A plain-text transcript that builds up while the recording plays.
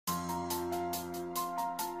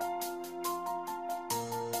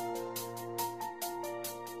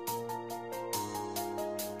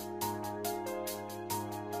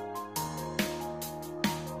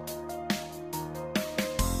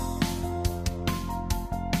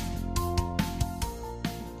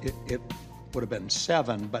it would have been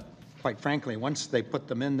 7, but quite frankly, once they put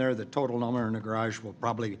them in there, the total number in the garage will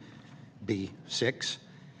probably be 6.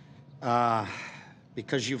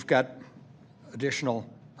 Because you've got additional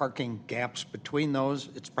parking gaps between those,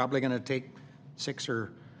 it's probably going to take 6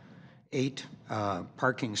 or 8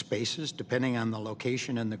 parking spaces, depending on the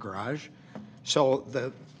location in the garage. So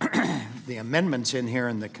the the amendments in here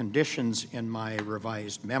and the conditions in my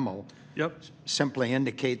revised memo simply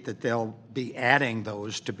indicate that they'll be adding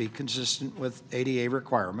those to be consistent with ADA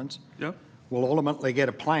requirements. We'll ultimately get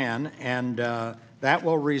a plan, and that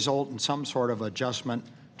will result in some sort of adjustment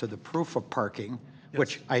to the proof of parking,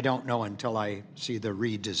 which I don't know until I see the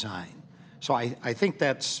redesign. So I think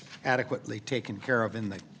that's adequately taken care of in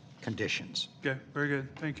the conditions. Okay, very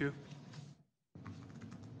good. Thank you.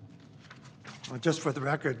 Well, just for the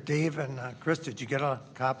record, Dave and Chris, did you get a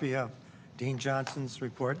copy of Dean Johnson's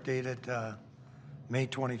report dated May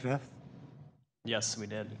 25th? Yes, we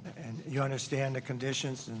did. And you understand the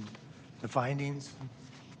conditions and the findings?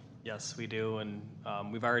 Yes, we do, and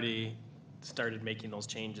we've already started making those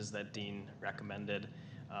changes that Dean recommended.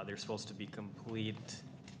 They're supposed to be complete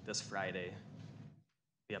this Friday,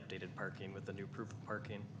 the updated parking with the new proof of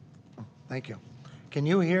parking. Thank you. Can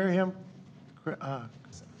you hear him,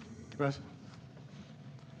 Chris?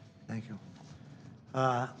 Thank you.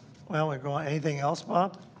 Well, we're going, anything else,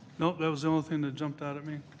 Bob? Nope, that was the only thing that jumped out at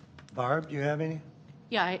me. Barb, do you have any?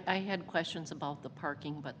 Yeah, I had questions about the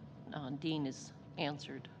parking, but Dean has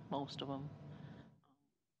answered most of them.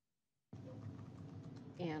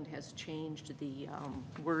 And has changed the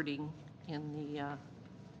wording in the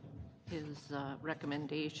his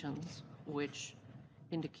recommendations, which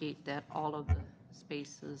indicate that all of the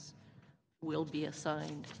spaces will be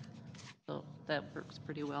assigned. So that works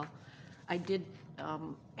pretty well. I did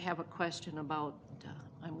have a question about,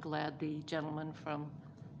 I'm glad the gentleman from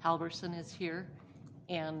Halverson is here.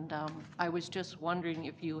 And I was just wondering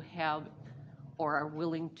if you have or are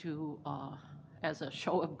willing to, as a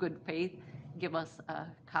show of good faith, give us a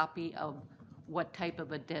copy of what type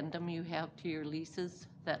of addendum you have to your leases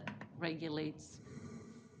that regulates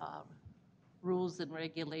rules and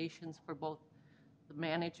regulations for both the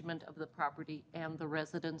management of the property and the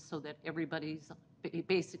residents, so that everybody's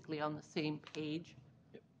basically on the same page.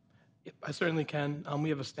 Yep, I certainly can. We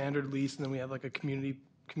have a standard lease, and then we have like a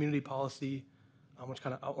community policy, which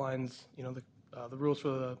kind of outlines, you know, the rules for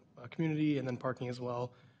the community, and then parking as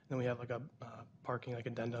well. And then we have like a parking like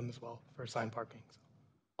addendum as well for assigned parking. So.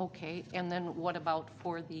 Okay, and then what about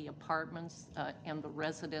for the apartments and the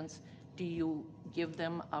residents? Do you give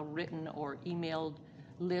them a written or emailed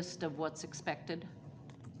list of what's expected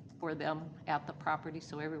for them at the property,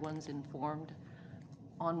 so everyone's informed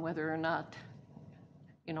on whether or not,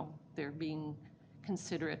 you know, they're being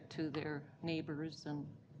considerate to their neighbors and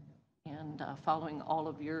following all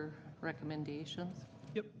of your recommendations?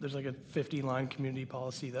 Yep, there's like a 50-line community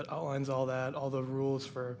policy that outlines all that, all the rules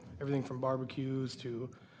for everything from barbecues to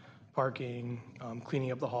parking,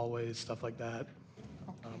 cleaning up the hallways, stuff like that.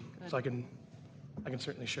 Okay, so I can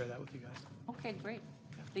certainly share that with you guys. Okay, great.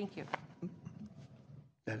 Thank you. Is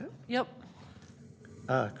that it? Yep.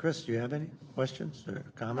 Chris, do you have any questions or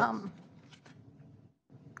comments?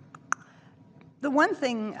 The one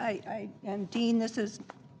thing and Dean, this is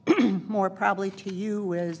more probably to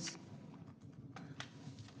you, is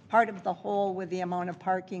part of the whole with the amount of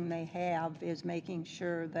parking they have is making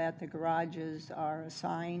sure that the garages are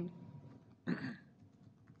assigned.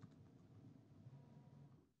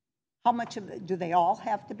 How much of it, do they all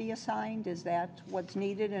have to be assigned? Is that what's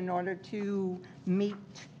needed in order to meet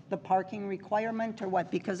the parking requirement, or what?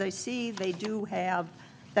 Because I see they do have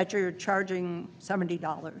that you're charging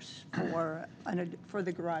 $70 for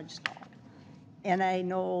the garage stall. And I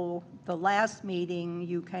know the last meeting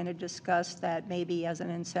you kind of discussed that maybe as an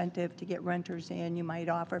incentive to get renters in, you might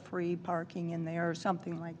offer free parking in there or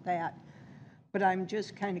something like that. But I'm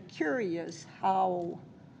just kind of curious how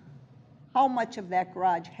much of that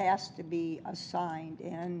garage has to be assigned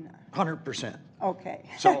in? 100%. Okay.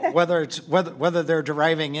 So whether they're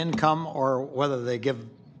deriving income or whether they give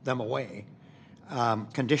them away,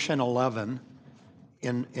 condition 11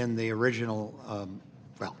 in the original,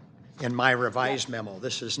 in my revised memo,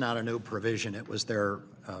 this is not a new provision. It was there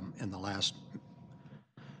in the last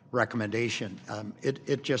recommendation.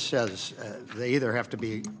 It just says they either have to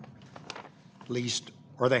be leased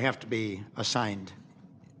or they have to be assigned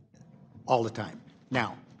all the time.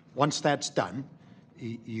 Now, once that's done,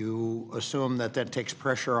 you assume that that takes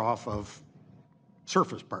pressure off of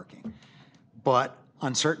surface parking. But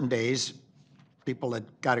on certain days, people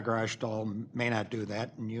that got a garage stall may not do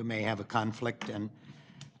that, and you may have a conflict. And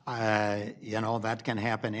That can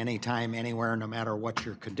happen anytime, anywhere, no matter what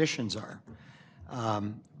your conditions are.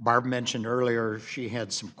 Barb mentioned earlier she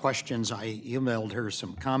had some questions. I emailed her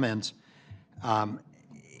some comments.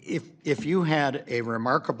 If you had a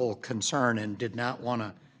remarkable concern and did not want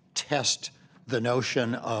to test the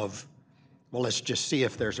notion of, well, let's just see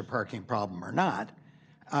if there's a parking problem or not,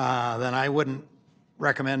 then I wouldn't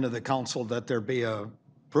recommend to the council that there be a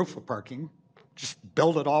proof of parking. Just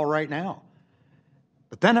build it all right now.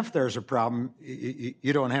 But then if there's a problem,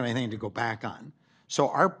 you don't have anything to go back on. So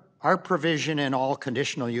our provision in all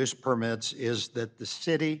conditional use permits is that the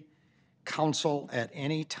city council at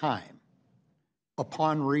any time,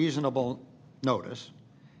 upon reasonable notice,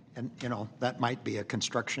 and that might be a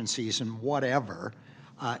construction season, whatever,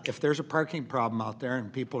 if there's a parking problem out there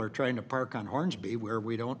and people are trying to park on Hornsby where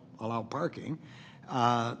we don't allow parking,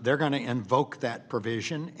 they're going to invoke that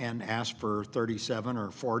provision and ask for 37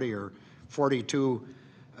 or 40 or 42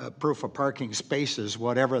 proof of parking spaces,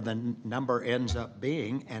 whatever the number ends up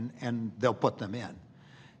being, and they'll put them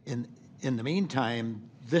in. In the meantime,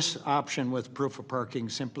 this option with proof of parking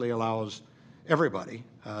simply allows everybody,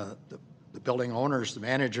 the building owners, the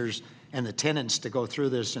managers, and the tenants to go through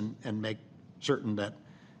this and make certain that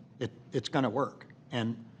it's going to work.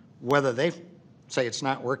 And whether they say it's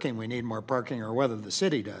not working, we need more parking, or whether the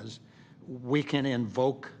city does, we can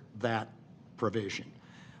invoke that provision.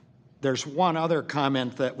 There's one other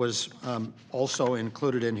comment that was also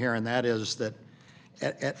included in here, and that is that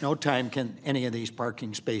at no time can any of these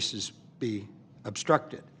parking spaces be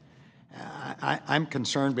obstructed. I'm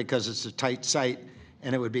concerned because it's a tight site,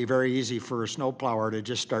 and it would be very easy for a snowplower to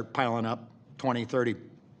just start piling up 20, 30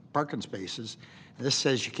 parking spaces. This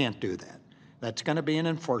says you can't do that. That's going to be an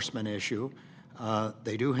enforcement issue.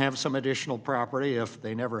 They do have some additional property if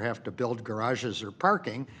they never have to build garages or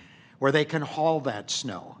parking where they can haul that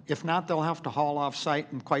snow. If not, they'll have to haul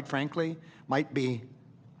off-site, and quite frankly, it might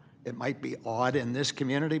be odd in this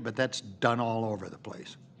community, but that's done all over the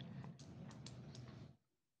place.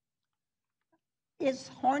 Is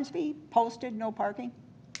Hornsby posted no parking?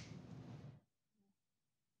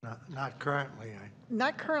 Not currently.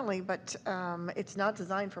 Not currently, but it's not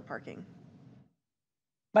designed for parking.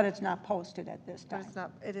 But it's not posted at this But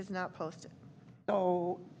time. it is not posted.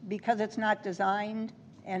 So because it's not designed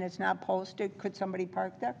and it's not posted, could somebody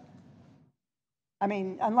park there? I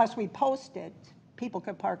mean, unless we post it, people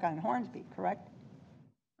could park on Hornsby, correct?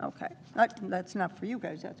 Okay, that's not for you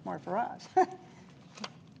guys, that's more for us.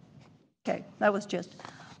 Okay, that was just,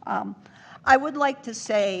 I would like to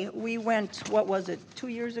say, we went, what was it, 2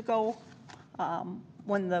 years ago,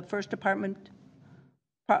 when the first apartment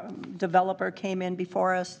developer came in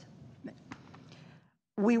before us.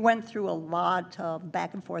 We went through a lot of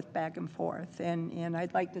back and forth, and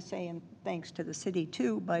I'd like to say, and thanks to the city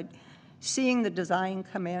too, but seeing the design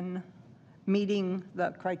come in, meeting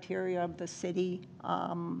the criteria of the city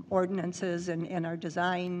ordinances and our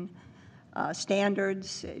design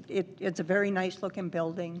standards, it's a very nice looking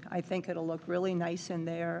building. I think it'll look really nice in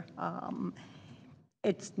there.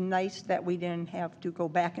 It's nice that we didn't have to go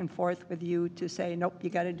back and forth with you to say, nope, you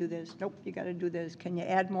got to do this, nope, you got to do this. Can you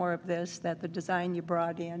add more of this? That the design you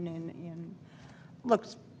brought in and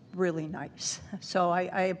looks really nice. So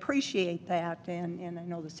I appreciate that, and I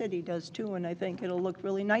know the city does too, and I think it'll look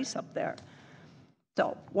really nice up there.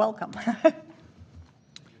 So, welcome.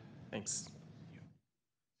 Thanks. Is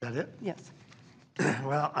that it? Yes.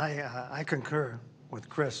 Well, I concur with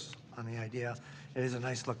Chris on the idea. It is a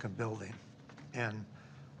nice looking building. And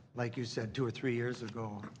like you said, 2 or 3 years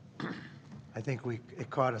ago, I think it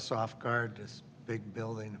caught us off guard, this big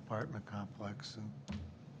building apartment complex. And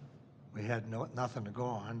we had nothing to go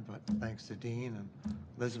on, but thanks to Dean and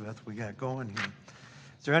Elizabeth, we got going here.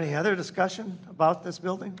 Is there any other discussion about this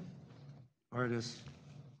building? Or just,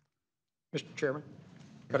 Mr. Chairman,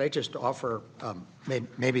 could I just offer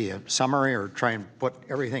maybe a summary or try and put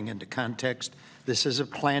everything into context? This is a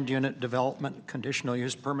planned unit development conditional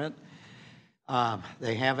use permit.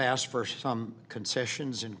 They have asked for some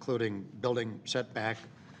concessions, including building setback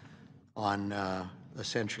on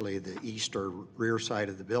essentially the east or rear side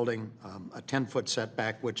of the building, a 10-foot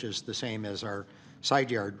setback, which is the same as our side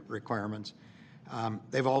yard requirements.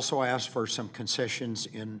 They've also asked for some concessions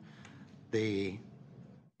in the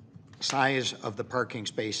size of the parking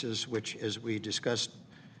spaces, which, as we discussed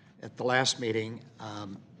at the last meeting,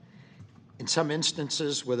 in some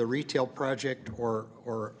instances with a retail project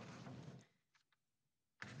or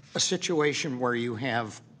a situation where you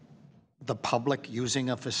have the public using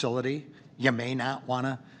a facility, you may not want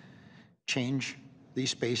to change these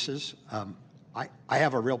spaces. I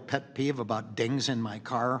have a real pet peeve about dings in my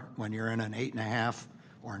car when you're in an 8.5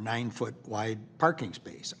 or 9-foot wide parking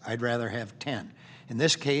space. I'd rather have 10. In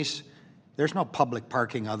this case, there's no public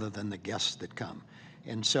parking other than the guests that come.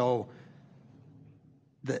 And so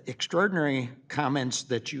the extraordinary comments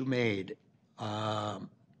that you made,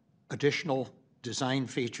 additional design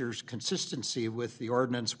features, consistency with the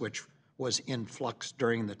ordinance which was in flux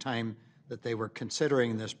during the time that they were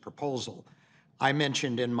considering this proposal. I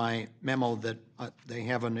mentioned in my memo that they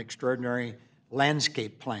have an extraordinary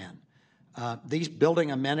landscape plan. These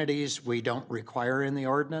building amenities we don't require in the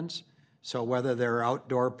ordinance, so whether they're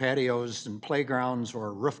outdoor patios and playgrounds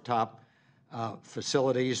or rooftop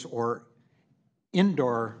facilities or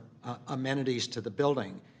indoor amenities to the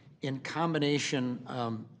building, in combination,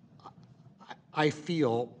 I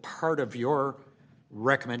feel part of your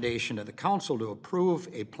recommendation to the council to approve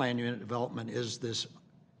a planned unit development is this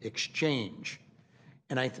exchange.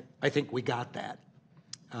 And I think we got that.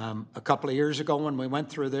 A couple of years ago when we went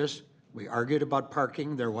through this, we argued about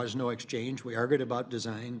parking, there was no exchange. We argued about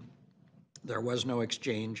design, there was no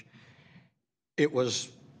exchange. It was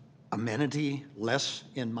amenity less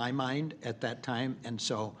in my mind at that time, and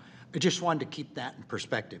so I just wanted to keep that in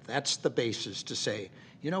perspective. That's the basis to say,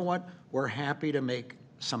 you know what, we're happy to make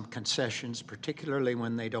some concessions, particularly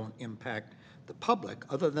when they don't impact the public,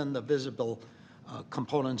 other than the visible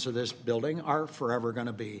components of this building are forever going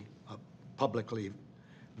to be publicly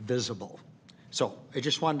visible. So I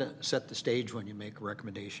just wanted to set the stage when you make a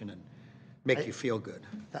recommendation and make you feel good.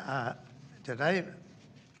 Did I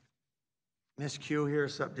miscue here?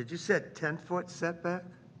 So, did you set 10-foot setback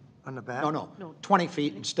on the back? No, 20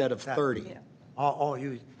 feet instead of 30. Oh,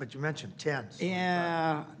 but you mentioned 10. So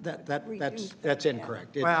Yeah, that's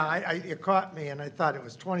incorrect. well, it caught me, and I thought it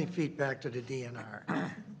was 20 feet back to the DNR.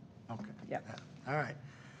 Okay. Yeah. All right.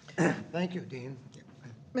 Thank you, Dean.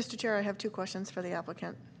 Mr. Chair, I have two questions for the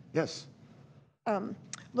applicant. Yes.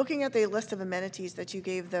 Looking at the list of amenities that you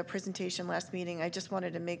gave the presentation last meeting, I just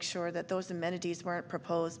wanted to make sure that those amenities weren't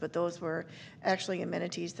proposed, but those were actually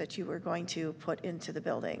amenities that you were going to put into the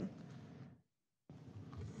building.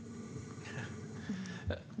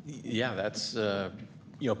 Yeah, that's,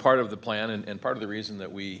 part of the plan and part of the reason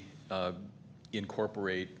that we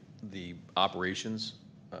incorporate the operations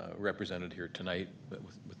represented here tonight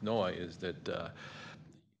with Noah is that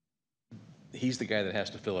he's the guy that has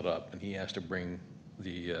to fill it up, and he has to bring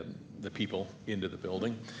the people into the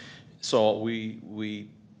building. So we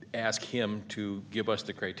ask him to give us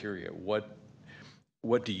the criteria.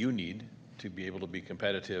 What do you need to be able to be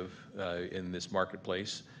competitive in this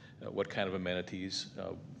marketplace? What kind of amenities?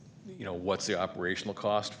 What's the operational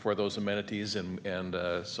cost for those amenities? And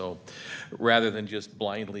so rather than just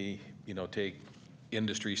blindly, take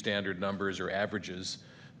industry standard numbers or averages,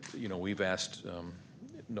 we've asked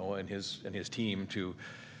Noah and his team to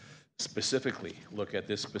specifically look at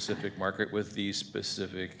this specific market with these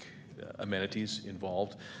specific amenities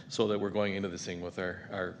involved, so that we're going into this thing with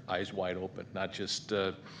our eyes wide open, not just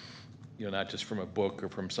not just from a book or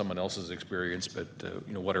from someone else's experience, but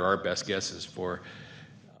what are our best guesses for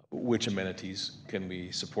which amenities can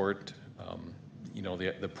we support.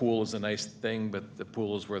 The pool is a nice thing, but the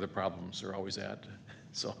pool is where the problems are always at.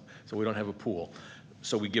 So we don't have a pool.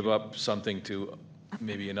 So we give up something to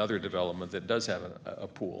maybe another development that does have a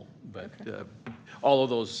pool. But all of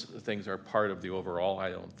those things are part of the overall. I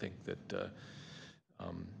don't think that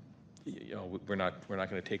we're not going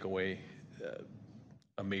to take away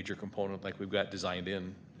a major component like we've got designed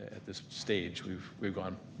in at this stage. We've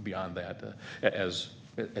gone beyond that.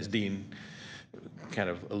 As Dean kind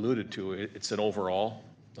of alluded to, it's an overall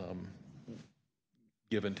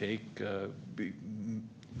give and take,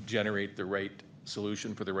 generate the right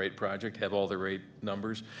solution for the right project, have all the right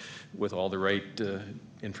numbers with all the right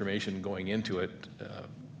information going into it.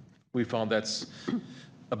 We found that's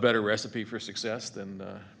a better recipe for success than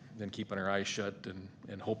keeping our eyes shut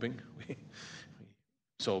and hoping.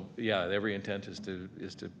 So yeah, every intent is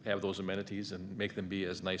to have those amenities and make them be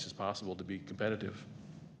as nice as possible to be competitive.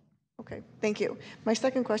 Okay, thank you. My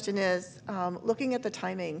second question is, looking at the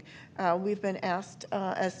timing, we've been asked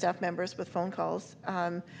as staff members with phone calls,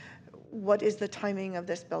 what is the timing of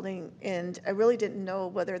this building? And I really didn't know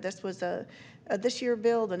whether this was a this year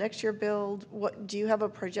build, a next year build. What do you have a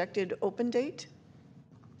projected open date?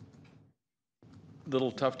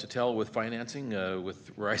 Little tough to tell with financing,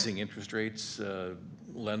 with rising interest rates.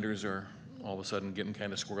 Lenders are all of a sudden getting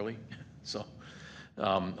kind of squirrely. So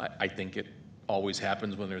I think it always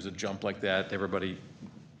happens when there's a jump like that. Everybody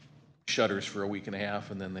shudders for a week and a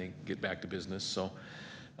half, and then they get back to business. So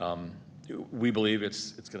we believe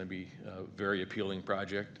it's going to be a very appealing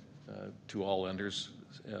project to all lenders,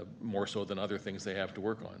 more so than other things they have to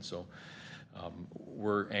work on. So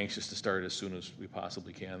We're anxious to start as soon as we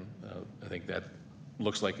possibly can. I think that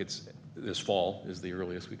looks like it's this fall is the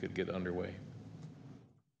earliest we could get underway.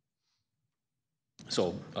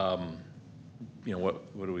 So, you know,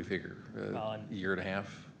 what do we figure? A year and a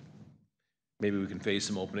half? Maybe we can phase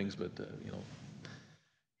some openings, but, you know,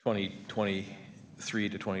 2023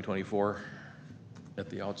 to 2024 at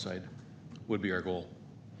the outside would be our goal.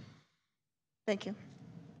 Thank you.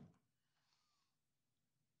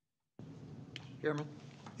 Chairman?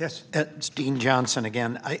 Yes. It's Dean Johnson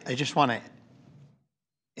again. I just want to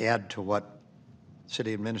add to what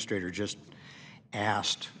City Administrator just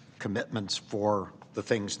asked, commitments for the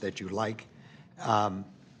things that you like.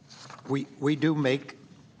 We do make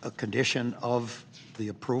a condition of the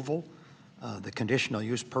approval, the conditional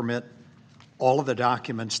use permit, all of the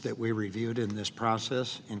documents that we reviewed in this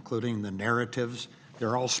process, including the narratives,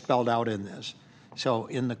 they're all spelled out in this. So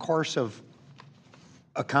in the course of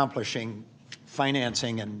accomplishing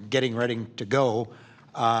financing and getting ready to go,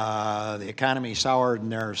 the economy soured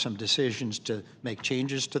and there are some decisions to make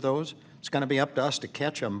changes to those. It's going to be up to us to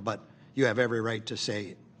catch them, but you have every right to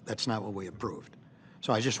say that's not what we approved.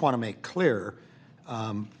 So I just want to make clear,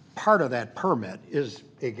 part of that permit is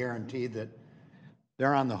a guarantee that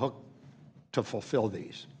they're on the hook to fulfill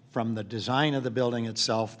these, from the design of the building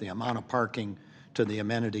itself, the amount of parking, to the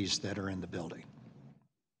amenities that are in the building.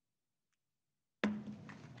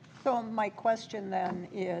 So my question then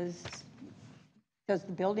is, does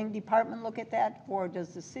the building department look at that, or does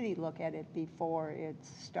the city look at it before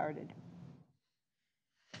it's started?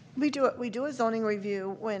 We do a zoning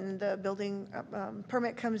review when the building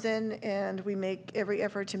permit comes in, and we make every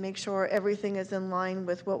effort to make sure everything is in line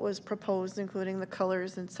with what was proposed, including the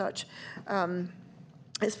colors and such.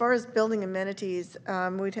 As far as building amenities,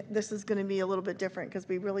 this is going to be a little bit different because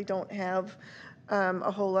we really don't have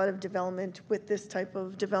a whole lot of development with this type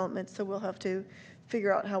of development, so we'll have to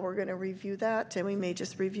figure out how we're going to review that, and we may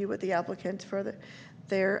just review with the applicant for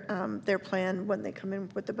their plan when they come in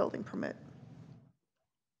with the building permit.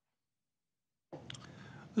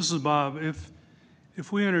 This is Bob.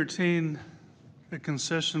 If we entertain a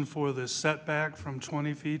concession for the setback from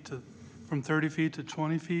 30 feet to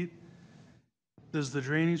 20 feet, does the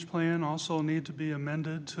drainage plan also need to be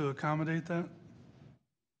amended to accommodate that?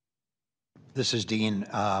 This is Dean.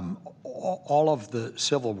 All of the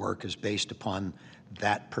civil work is based upon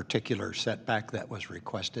that particular setback that was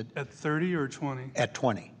requested. At 30 or 20? At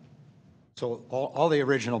 20. So all the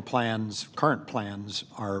original plans, current plans,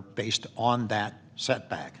 are based on that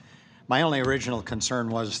setback. My only original concern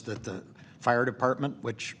was that the fire department,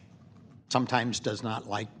 which sometimes does not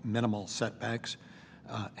like minimal setbacks,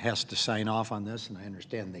 has to sign off on this, and I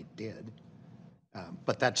understand they did.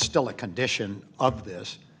 But that's still a condition of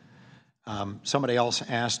this. Somebody else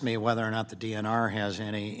asked me whether or not the DNR has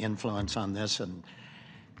any influence on this, and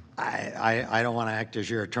I don't want to act as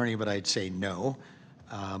your attorney, but I'd say no.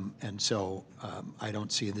 And so I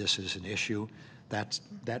don't see this as an issue.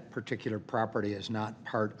 That particular property is not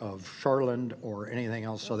part of Shoreland or anything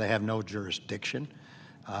else, so they have no jurisdiction.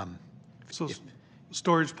 So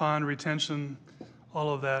storage pond, retention, all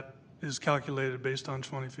of that is calculated based on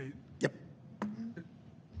 20 feet? Yep.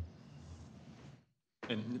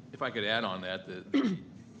 And if I could add on that,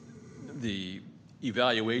 the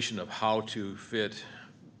evaluation of how to fit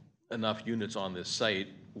enough units on this site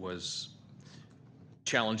was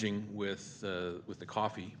challenging with the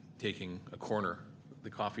coffee taking a corner, the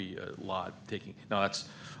coffee lot taking. Now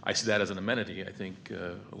I see that as an amenity. I think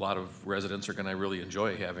a lot of residents are going to really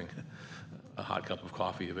enjoy having a hot cup of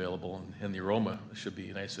coffee available, and the aroma should be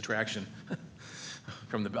a nice attraction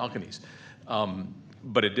from the balconies.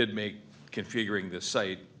 But it did make configuring this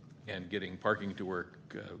site and getting parking to work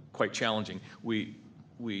quite challenging. We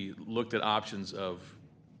looked at options of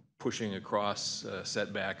pushing across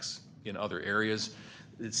setbacks in other areas.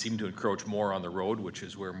 It seemed to encroach more on the road, which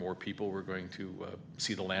is where more people were going to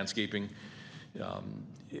see the landscaping.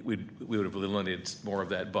 We would have eliminated more of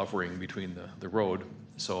that buffering between the road.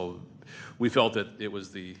 So we felt that it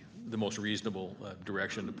was the most reasonable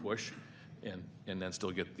direction to push, and then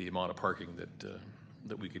still get the amount of parking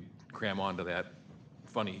that we could cram onto that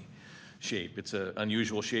funny shape. It's an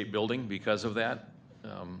unusual shaped building because of that.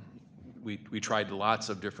 We tried lots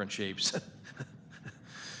of different shapes.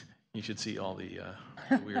 You should see all the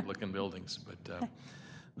weird-looking buildings, but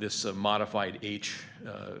this modified H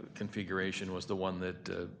configuration was the one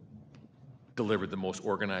that delivered the most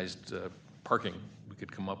organized parking we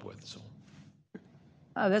could come up with. So.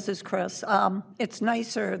 This is Chris. It's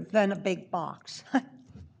nicer than a big box.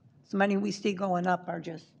 So many we see going up are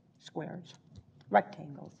just squares,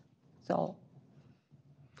 rectangles. So.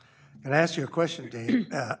 Can I ask you a question, Dave?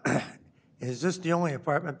 Is this the only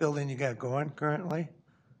apartment building you got going currently?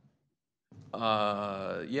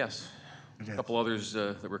 Yes. It A is. couple others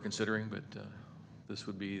that we're considering, but this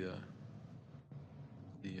would be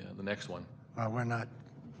the next one. We're not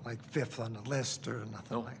like fifth on the list or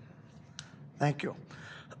nothing No. like. Thank you.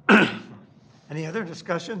 Any other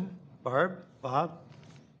discussion? Barb, Bob,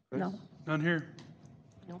 No. None here.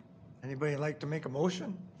 anybody like to make a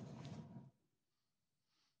motion?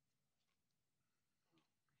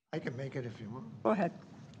 I can make it if you want. Go ahead.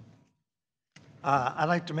 I'd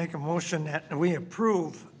like to make a motion that we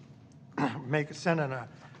approve, send in a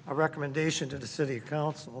recommendation to the city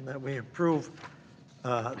council that we approve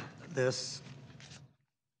this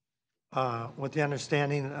with the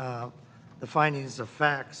understanding the findings of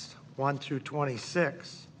facts 1 through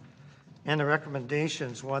 26 and the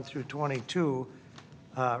recommendations 1 through 22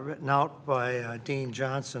 written out by Dean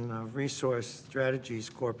Johnson of Resource Strategies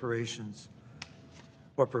Corporation.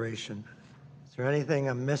 Is there anything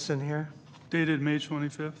I'm missing here? Dated May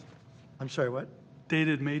 25th. I'm sorry, what?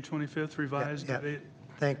 Dated May 25th, revised Yeah, date.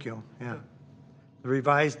 thank you, yeah. The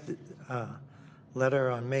revised letter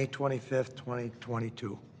on May 25th,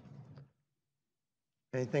 2022.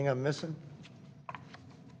 Anything I'm missing?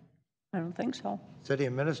 I don't think so. City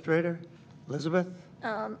Administrator, Elizabeth?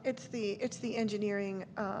 It's the engineering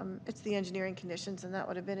conditions, and that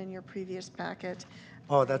would have been in your previous packet.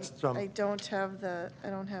 Oh, that's I don't have the,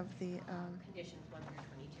 Conditions 1 through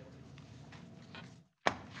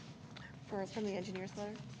 22. from the engineer's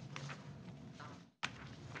letter.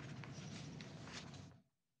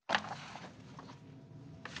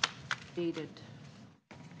 Dated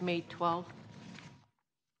May 12th,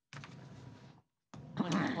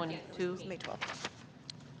 2022, May 12th.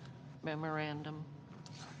 memorandum.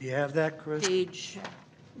 you have that, Chris? Page,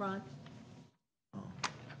 Ron?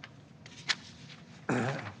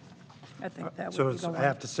 I think that So would be the I one.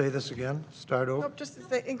 have to say this again, start over? Nope, just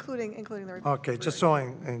including the report. Okay, just so I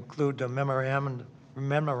include the memorandum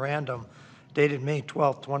dated May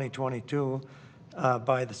 12th, 2022,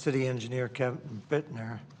 by the city engineer Kevin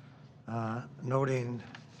Bittner, noting,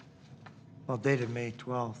 well, dated May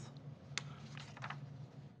 12th,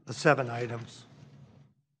 the 7 items.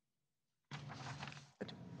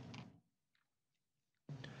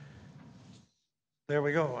 There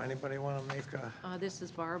we go. Anybody want to make a, this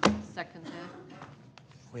is Barb, second that.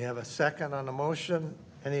 we have a second on the motion.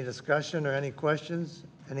 Any discussion or any questions?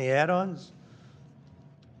 Any add-ons?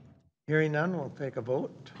 Hearing none, we'll take a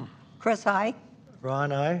vote. Chris, aye?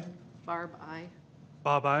 Ron, aye. Barb, aye.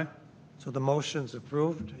 Bob, aye. So the motion's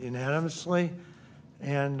approved unanimously,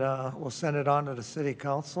 and we'll send it on to the city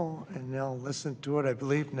council, and they'll listen to it, I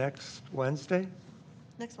believe, next Wednesday,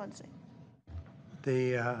 Next Wednesday.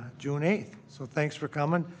 the June 8th. So thanks for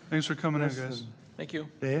coming, Thanks for coming in, Yes, guys. and Thank you.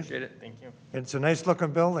 Dave. Appreciate it. Thank you. It's a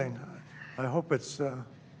nice-looking building. I hope it's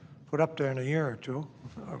put up there in a year or two,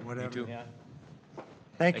 or whatever. too. Yeah.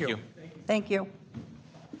 Thank Thank you. you. Thank you.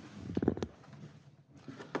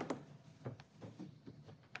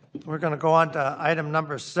 We're going to go on to item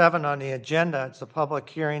number 7 on the agenda. It's a public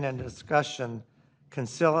hearing and discussion,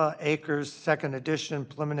 Consilla Acres, Second Edition,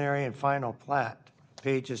 Preliminary and Final Plat,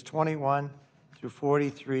 pages 21 through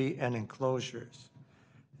 43, and enclosures.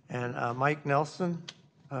 And Mike Nelson,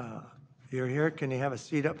 you're here. Can you have a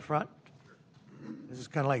seat up front? This is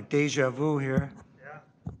kind of like deja vu here.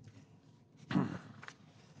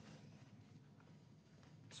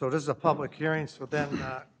 So this is a public hearing, so then,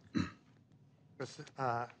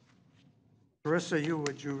 Carissa,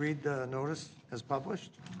 would you read the notice as published?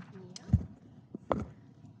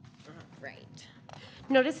 Right.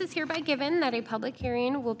 Notice is hereby given that a public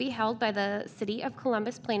hearing will be held by the City of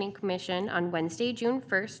Columbus Planning Commission on Wednesday, June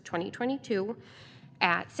 1st, 2022,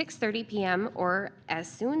 at 6:30 p.m. or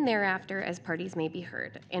as soon thereafter as parties may be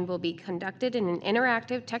heard, and will be conducted in an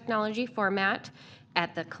interactive technology format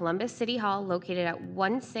at the Columbus City Hall located at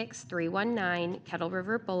 16319 Kettle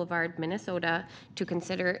River Boulevard, Minnesota, to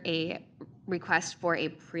consider a request for a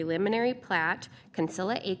preliminary plat,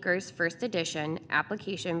 Consilla Acres First Edition,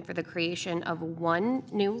 application for the creation of one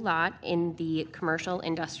new lot in the Commercial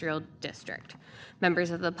Industrial District.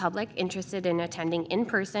 Members of the public interested in attending in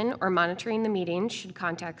person or monitoring the meeting should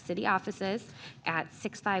contact city offices at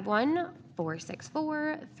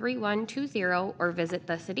 651-464-3120 or visit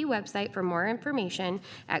the city website for more information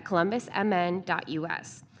at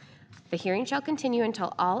columbusmn.us. The hearing shall continue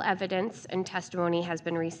until all evidence and testimony has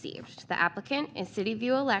been received. The applicant is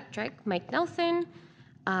CityView Electric, Mike Nelson.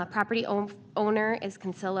 Property owner is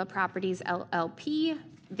Consilla Properties LLP.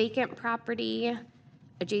 Vacant property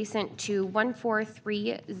adjacent to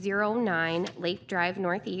 14309 Lake Drive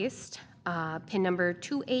Northeast. PIN number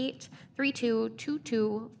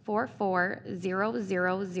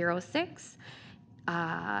 283222440006,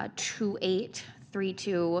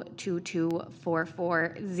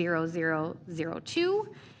 283222440002,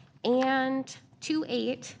 and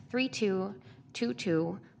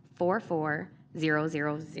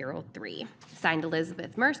 283222440003. Signed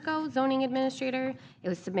Elizabeth Mersko, Zoning Administrator. It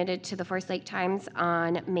was submitted to the Forest Lake Times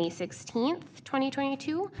on May 16th,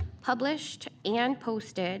 2022, published and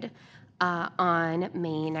posted on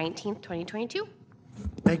May 19th, 2022.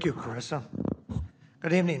 Thank you, Carissa.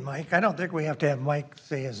 Good evening, Mike. I don't think we have to have Mike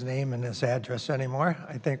say his name and his address anymore.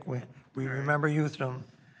 I think we remember you from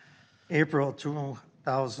April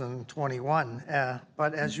 2021.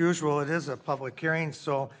 But as usual, it is a public hearing,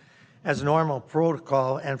 so as normal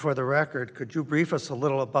protocol, and for the record, could you brief us a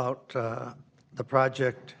little about the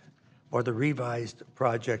project or the revised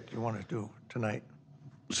project you want to do tonight?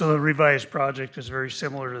 So the revised project is very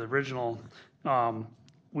similar to the original.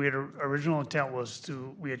 Original intent was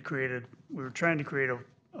we were trying to create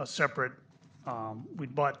a separate,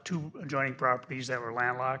 we'd bought 2 adjoining properties that were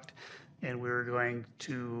landlocked, and we were going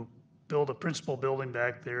to build a principal building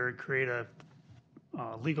back there, create a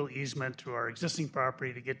legal easement to our existing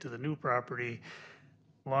property to get to the new property.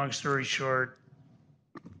 Long story short,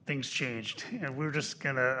 things changed, and we're just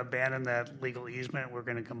gonna abandon that legal easement. We're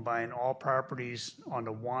gonna combine all properties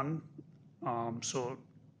onto one. So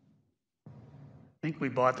I think we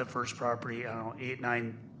bought the first property, I don't know, 8,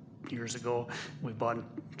 9 years ago. We bought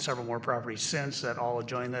several more properties since that all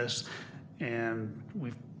adjoin this, and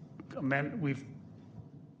we've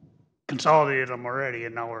consolidated them already,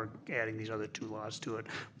 and now we're adding these other 2 lots to it.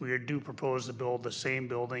 We do propose to build the same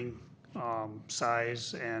building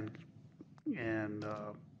size and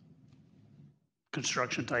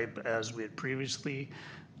construction type as we had previously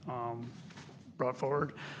brought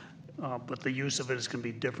forward, but the use of it is going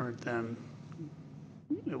to be different than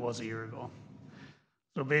it was a year ago.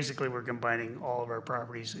 So basically, we're combining all of our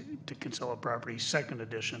properties to Kinsella Properties Second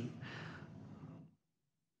Edition.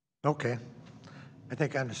 Okay, I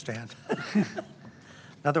think I understand. In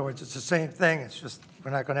other words, it's the same thing, it's just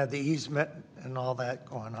we're not going to have the easement and all that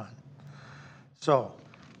going on. So,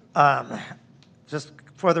 just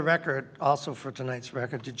for the record, also for tonight's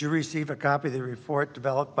record, did you receive a copy of the report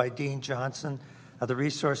developed by Dean Johnson of the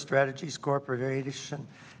Resource Strategies Corporation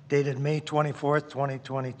dated May 24th,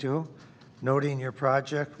 2022, noting your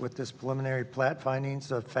project with this preliminary plat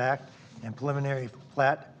findings of fact and preliminary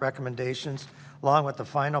plat recommendations, along with the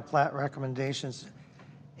final plat recommendations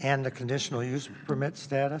and the conditional use permit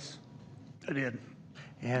status? I did.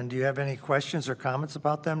 And do you have any questions or comments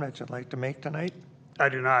about them that you'd like to make tonight? I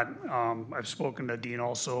do not. I've spoken to Dean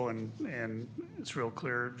also, and it's real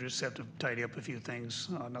clear. Just have to tidy up a few things,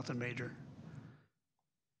 nothing major.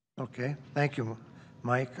 Okay, thank you,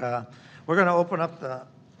 Mike. We're going to open up the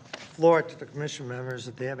floor to the commission members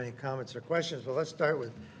if they have any comments or questions. But let's start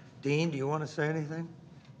with Dean. Do you want to say anything?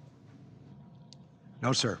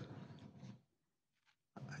 No, sir.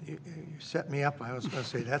 You set me up. I was going to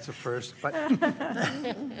say that's a first, but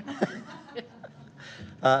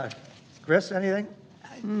Chris, anything?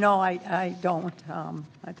 No, I don't.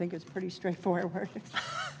 I think it's pretty straightforward.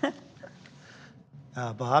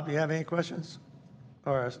 Bob, you have any questions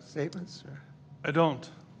or statements? I don't.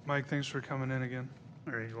 Mike, thanks for coming in again.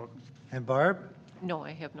 All right, you're welcome. And Barb? No,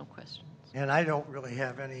 I have no questions. And I don't really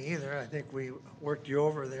have any either. I think we worked you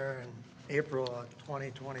over there in April of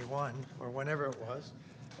 2021, or whenever it was,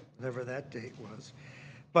 whatever that date was.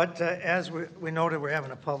 But as we noted, we're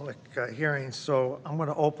having a public hearing, so I'm going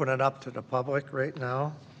to open it up to the public right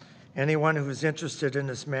now. Anyone who's interested in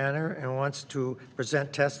this matter and wants to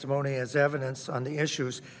present testimony as evidence on the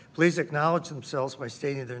issues, please acknowledge themselves by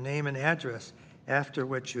stating their name and address, after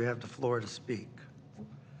which you have the floor to speak.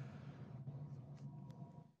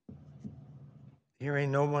 Hearing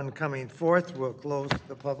no one coming forth, we'll close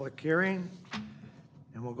the public hearing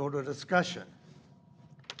and we'll go to discussion.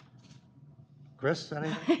 Chris,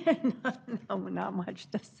 anything? No, not much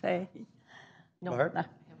to say. No, Barb? I have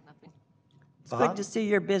nothing. It's Bob? good to see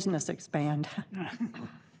your business expand.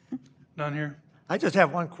 None here? I just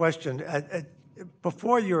have one question.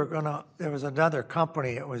 Before you were gonna, there was another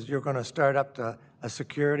company, you're gonna start up a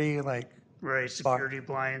security, like, Right, security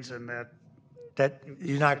blinds and that. that,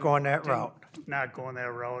 you're not going that route? Not going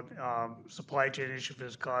that route. Supply chain issue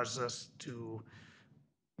has caused us to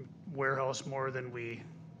warehouse more than we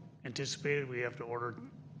anticipated. We have to order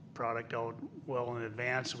product out well in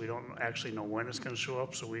advance. We don't actually know when it's going to show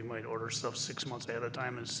up, so we might order stuff 6 months ahead of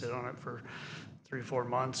time and sit on it for 3-4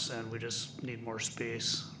 months, and we just need more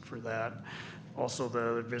space for that. Also,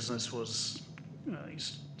 the business was, you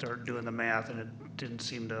started doing the math, and it didn't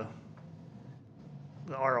seem to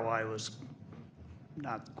the ROI was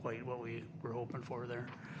not quite what we were hoping for there.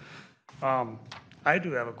 I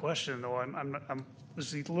do have a question, though.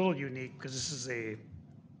 This is a little unique because this is a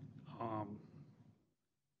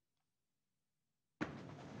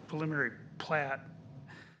preliminary plat,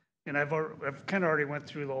 and I've kind of already went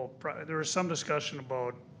through the whole, there was some discussion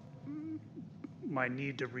about my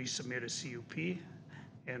need to resubmit a CUP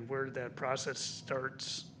and where that process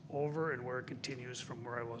starts over and where it continues from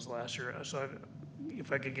where I was last year. So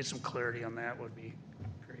if I could get some clarity on that would be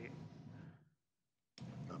great.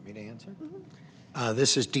 Want me to answer?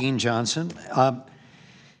 This is Dean Johnson.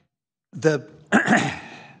 The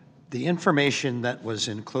information that was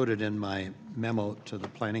included in my memo to the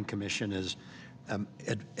Planning Commission is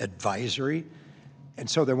advisory, and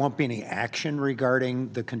so there won't be any action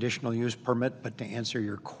regarding the conditional use permit. But to answer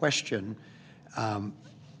your question,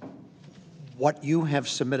 what you have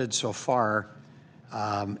submitted so far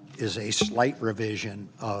is a slight revision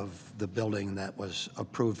of the building that was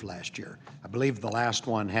approved last year. I believe the last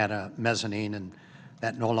one had a mezzanine, and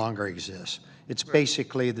that no longer exists. It's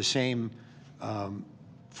basically the same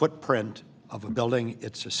footprint of a building.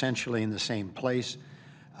 It's essentially in the same place.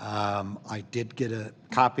 I did get a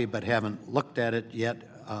copy, but haven't looked at it yet,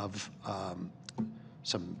 of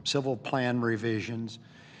some civil plan revisions,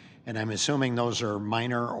 and I'm assuming those are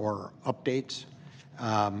minor or updates.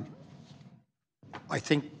 I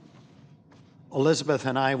think Elizabeth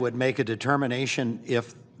and I would make a determination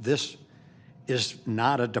if this is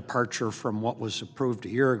not a departure from what was approved a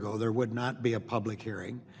year ago. There would not be a public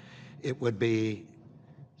hearing. It would be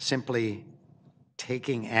simply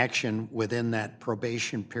taking action within that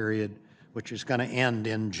probation period, which is going to end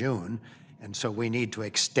in June. And so we need to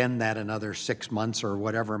extend that another 6 months or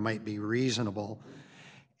whatever might be reasonable,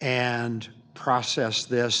 and process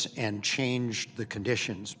this and change the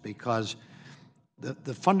conditions, because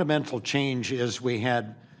the fundamental change is we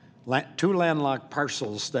had two landlocked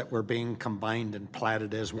parcels that were being combined and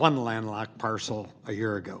platted as one landlocked parcel a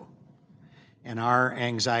year ago. And our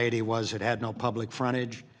anxiety was it had no public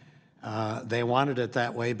frontage. They wanted it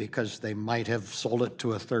that way because they might have sold it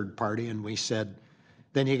to a third party, and we said,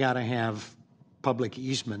 then you got to have public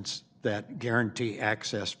easements that guarantee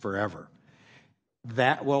access forever.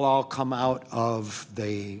 That will all come out of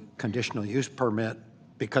the conditional use permit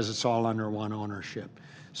because it's all under one ownership.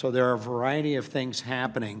 So there are a variety of things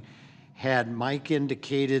happening. Had Mike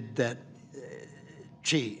indicated that,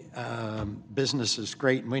 business is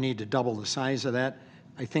great and we need to double the size of that,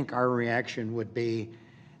 I think our reaction would be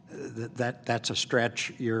that's a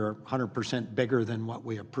stretch. You're 100% bigger than what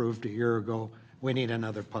we approved a year ago. We need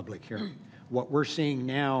another public hearing. What we're seeing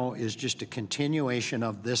now is just a continuation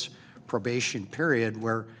of this probation period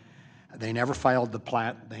where they never filed the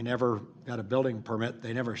plat, they never got a building permit,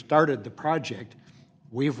 they never started the project.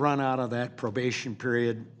 We've run out of that probation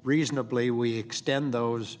period. Reasonably, we extend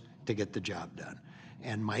those to get the job done.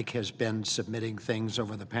 And Mike has been submitting things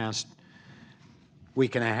over the past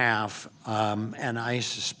week and a half, and I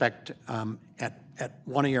suspect at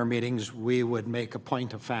one of your meetings, we would make a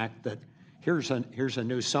point of fact that here's a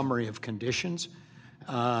new summary of conditions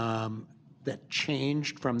that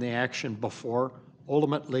changed from the action before.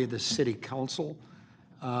 Ultimately, the city council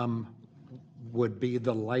would be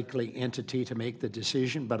the likely entity to make the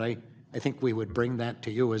decision, but I think we would bring that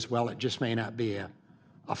to you as well. It just may not be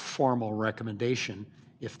a formal recommendation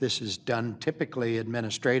if this is done typically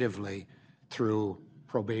administratively through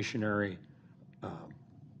probationary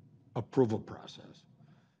approval process.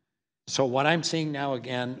 So what I'm seeing now,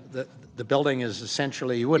 again, the building is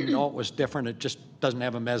essentially, you wouldn't know it was different. It just doesn't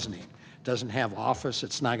have a mezzanine. It doesn't have office.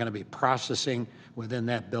 It's not going to be processing within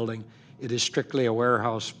that building. It is strictly a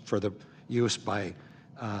warehouse for the use by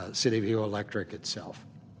City View Electric itself.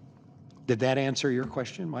 Did that answer your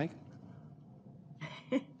question, Mike?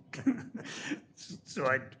 So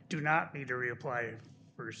I do not need to reapply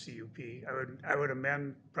for CUP. I would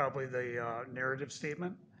amend probably the narrative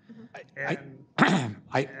statement. And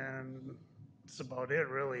that's about it,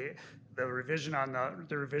 really. The revision on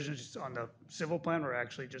the revisions on the civil plan were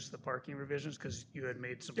actually just the parking revisions, because you had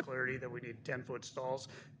made some clarity that we need 10-foot stalls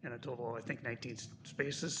and a total of, I think, 19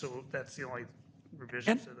 spaces. So that's the only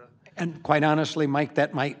revisions to the. And quite honestly, Mike,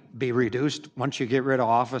 that might be reduced. Once you get rid of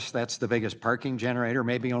office, that's the biggest parking generator.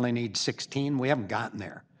 Maybe you only need 16. We haven't gotten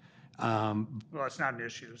there. Well, it's not an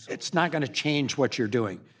issue. So. It's not going to change what you're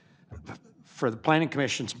doing. For the Planning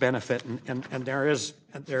Commission's benefit, and there is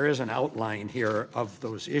an outline here of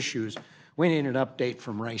those issues, we need an update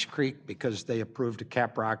from Rice Creek because they approved a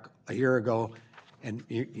Cap Rock a year ago, and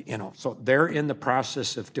so they're in the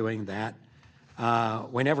process of doing that.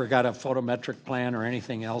 We never got a photometric plan or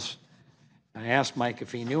anything else. I asked Mike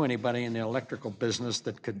if he knew anybody in the electrical business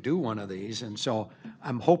that could do one of these, and so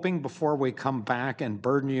I'm hoping before we come back and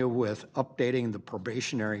burden you with updating the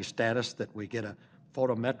probationary status, that we get a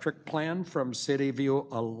photometric plan from City View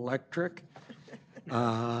Electric,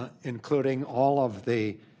 including all of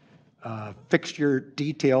the fixture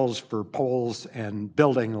details for poles and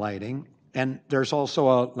building lighting. And there's also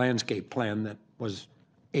a landscape plan that was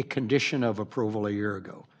a condition of approval a year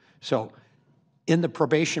ago. So in the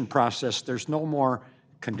probation process, there's no more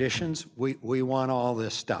conditions. We want all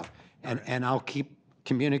this stuff. And I'll keep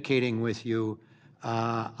communicating with you.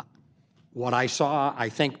 What I saw, I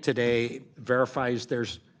think today verifies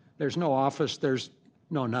there's no office, there's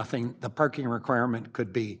no nothing. The parking requirement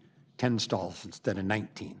could be 10 stalls instead of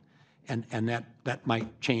 19. And that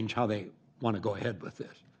might change how they want to go ahead with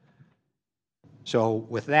this. So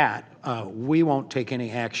with that, we won't take any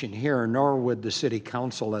action here, nor would the city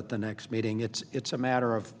council at the next meeting. It's a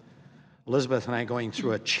matter of Elizabeth and I going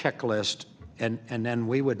through a checklist, and then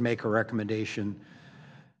we would make a recommendation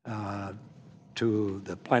to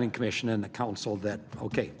the planning commission and the council that,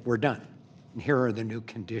 okay, we're done. And here are the new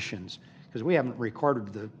conditions, because we haven't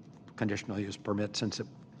recorded the conditional use permit since it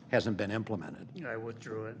hasn't been implemented. I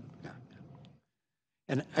withdrew it.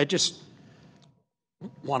 And I just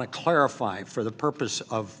want to clarify for the purpose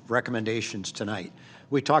of recommendations tonight.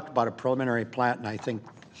 We talked about a preliminary plat, and I think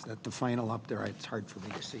that the final up there, it's hard for me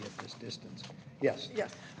to see at this distance. Yes.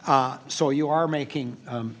 Yes. So you are making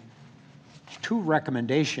two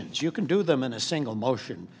recommendations. You can do them in a single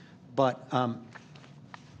motion, but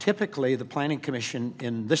typically the Planning Commission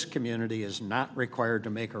in this community is not required to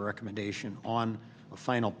make a recommendation on a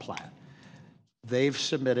final plat. They've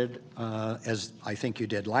submitted, as I think you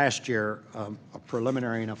did last year, a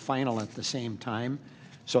preliminary and a final at the same time.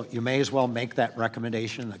 So you may as well make that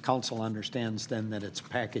recommendation. The council understands then that it's a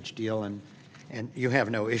package deal, and you have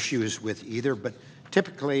no issues with either. But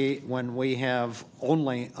typically, when we have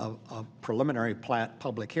only a preliminary plat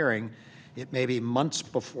public hearing, it may be months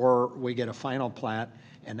before we get a final plat,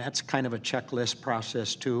 and that's kind of a checklist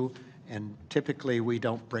process too. And typically, we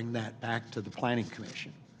don't bring that back to the Planning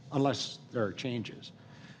Commission unless there are changes.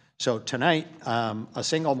 So tonight, a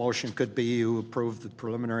single motion could be you approve the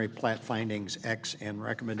preliminary plat findings X and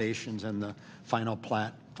recommendations, and the final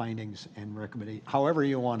plat findings and recommendations, however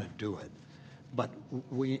you want to do it. But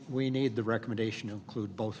we need the recommendation to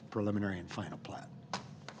include both preliminary and final plat.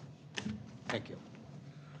 Thank you.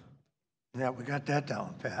 Yeah, we got that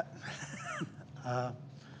down, Pat.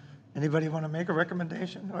 Anybody want to make a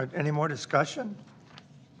recommendation or any more discussion?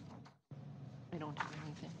 I don't have anything.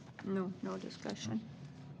 No discussion.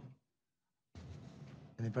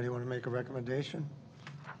 Anybody want to make a recommendation?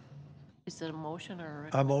 Is it a motion or?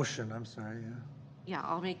 A motion, I'm sorry, yeah. Yeah,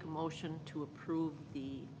 I'll make a motion to approve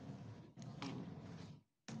the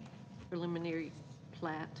preliminary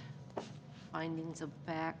plat, findings of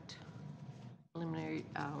fact, preliminary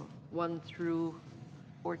 1 through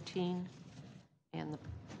 14, and the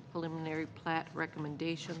preliminary plat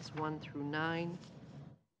recommendations 1 through 9,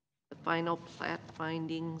 the final plat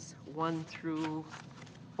findings 1 through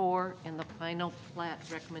 4, and the final plat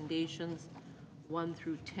recommendations 1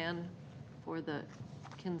 through 10 for the,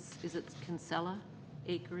 is it Kinsella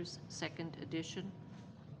Acres Second Edition?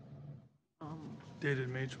 Dated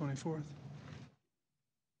May 24th.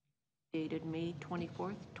 Dated May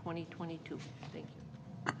 24th, 2022. Thank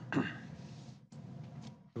you.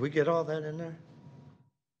 Did we get all that in there?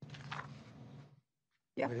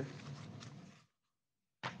 Yeah. We did?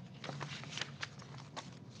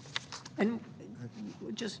 And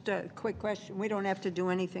just a quick question, we don't have to do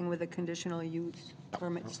anything with a conditional use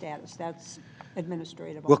permit status, that's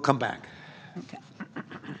administrative. We'll come back. Okay.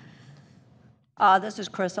 This is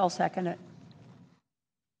Chris, I'll second it.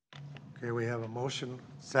 Okay, we have a motion,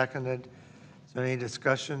 seconded. Is there any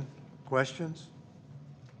discussion, questions?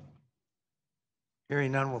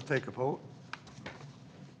 Hearing none, we'll take a vote.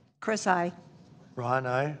 Chris, aye. Ron,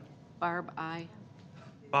 aye. Barb, aye.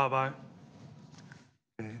 Bob, aye.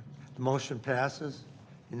 Okay, the motion passes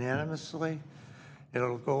unanimously.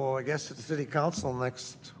 It'll go, I guess, to the city council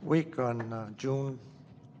next week on June,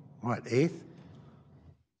 what, 8th?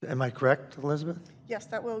 Am I correct, Elizabeth? Yes,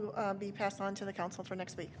 that will be passed on to the council for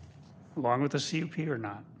next week. Along with the CUP or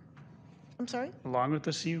not? I'm sorry? Along with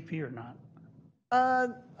the CUP or not?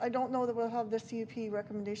 I don't know that we'll have the CUP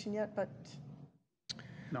recommendation yet, but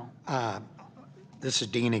No. This is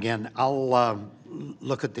Dean again. I'll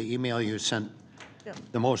look at the email you sent, yeah.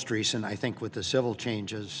 the most recent, I think, with the civil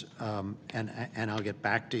changes, and I'll get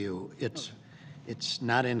back to you. It's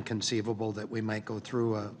not inconceivable that we might go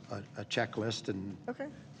through a checklist and Okay.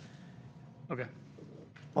 Okay.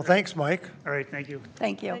 Well, thanks, Mike. All right, thank you.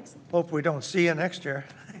 Thank you. Hope we don't see you next year.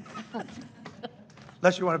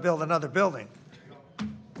 Unless you want to build another building.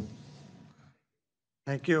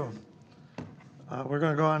 Thank you. We're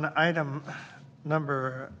going to go on to item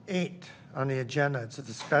number 8 on the agenda. It's a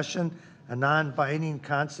discussion, a non-binding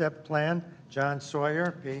concept plan. John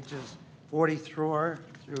Sawyer, pages 44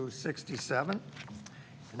 through 67.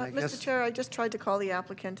 And I guess, Mr. Chair, I just tried to call the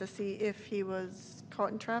applicant to see if he was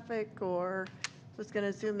caught in traffic or was going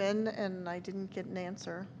to zoom in, and I didn't get an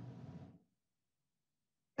answer.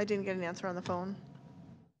 I didn't get an answer on the phone,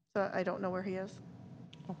 so I don't know where he is.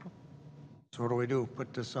 so what do we do?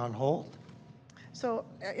 Put this on hold? So,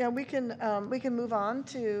 yeah, we can move on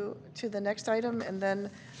to the next item, and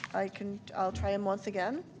then I'll try him once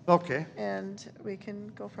again, Okay. and we can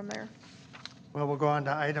go from there. Well, we'll go on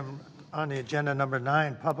to item on the agenda number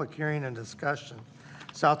 9, public hearing and discussion.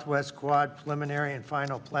 Southwest Quad preliminary and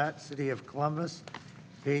final plat, City of Columbus,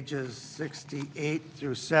 pages 68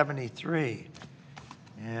 through 73.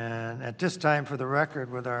 And at this time, for the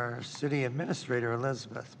record, with our city administrator,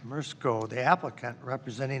 Elizabeth Mersko, the applicant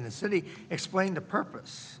representing the city, explain the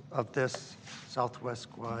purpose of this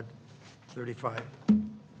Southwest Quad 35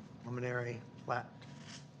 preliminary plat,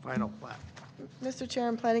 final plat. Mr. Chair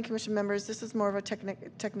and Planning Commission members, this is more of a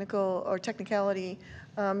technical or technicality,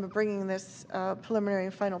 bringing this preliminary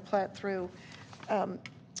and final plat through.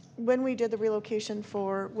 When we did the relocation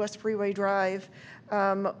for West Freeway Drive,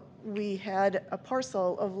 we had a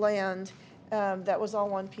parcel of land that was all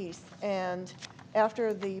one piece. And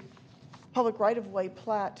after the public right-of-way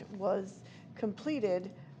plat was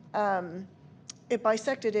completed, it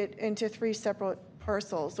bisected it into 3 separate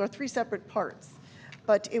parcels, or 3 separate parts.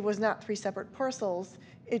 But it was not 3 separate parcels.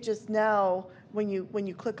 It just now, when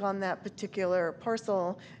you click on that particular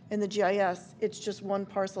parcel in the GIS, it's just one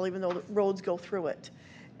parcel, even though the roads go through it.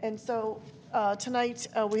 And so tonight,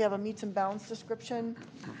 we have a meets and bounds description,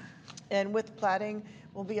 and with platting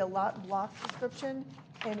will be a lot block description,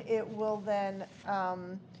 and it will then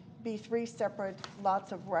be 3 separate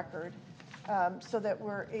lots of record, so that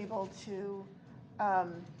we're able to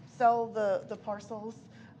sell the parcels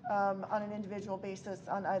on an individual basis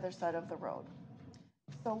on either side of the road.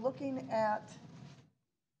 So looking at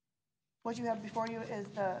what you have before you is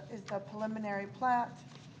the preliminary plat.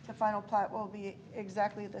 The final plat will be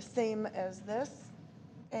exactly the same as this.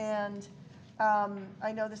 And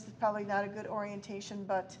I know this is probably not a good orientation,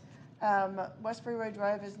 but West Freeway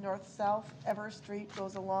Drive is north-south. Ever Street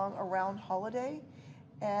goes along around Holiday.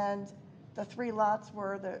 And the 3 lots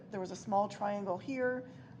were, there was a small triangle here,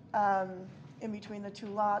 in between the 2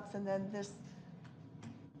 lots, and then this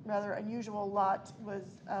rather unusual lot was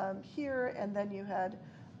here, and then you had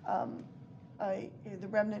the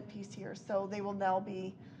remnant piece here. So they will now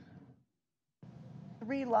be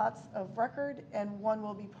 3 lots of record, and 1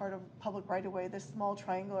 will be part of public right-of-way. This small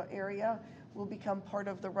triangular area will become part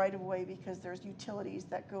of the right-of-way because there's utilities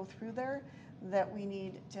that go through there that we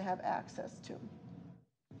need to have access to.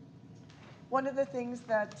 One of the things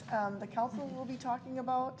that the council will be talking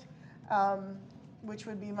about, which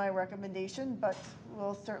would be my recommendation, but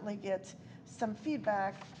we'll certainly get some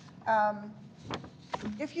feedback.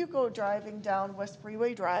 If you go driving down West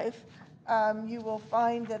Freeway Drive, you will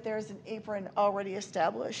find that there's an apron already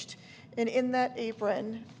established. And in that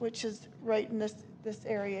apron, which is right in this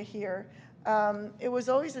area here, it was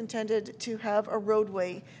always intended to have a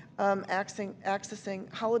roadway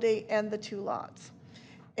accessing Holiday and the 2 lots.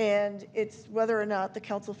 And it's whether or not the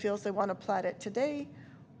council feels they want to plat it today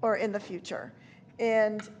or in the future.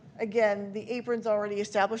 And again, the apron's already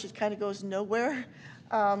established, it kind of goes nowhere.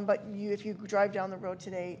 But if you drive down the road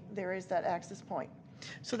today, there is that access point.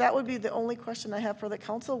 So that would be the only question I have for the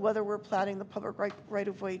council, whether we're platting the public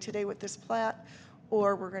right-of-way today with this plat,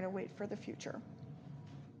 or we're going to wait for the future.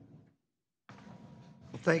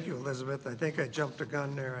 Well, thank you, Elizabeth. I think I jumped the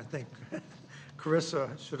gun there. I think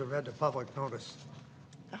Carissa should have read the public notice.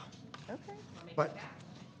 Oh, okay. But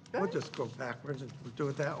we'll just go backwards and we'll do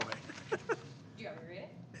it that way. Do you want me to read it?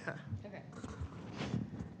 Yeah. Okay.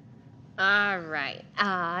 All right.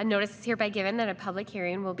 Notice is hereby given that a public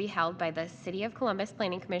hearing will be held by the City of Columbus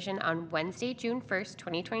Planning Commission on Wednesday, June 1st,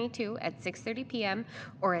 2022 at 6:30 p.m.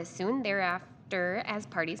 or as soon thereafter as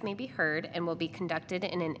parties may be heard, and will be conducted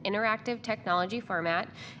in an interactive technology format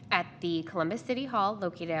at the Columbus City Hall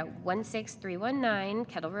located at 16319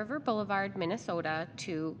 Kettle River Boulevard, Minnesota,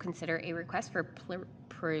 to consider a request for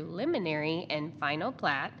preliminary and final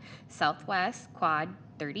plat, Southwest Quad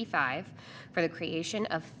 35, for the creation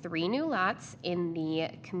of 3 new lots in the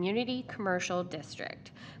Community Commercial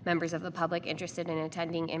District. Members of the public interested in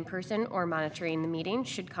attending in person or monitoring the meeting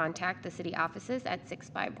should contact the city offices at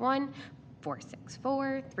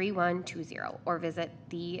 464-3120, or visit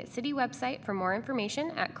the city website for more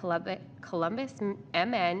information at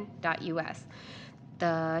columbusmn.us.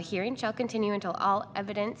 The hearing shall continue until all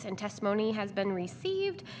evidence and testimony has been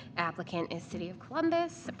received. Applicant is City of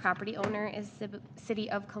Columbus. Property owner is City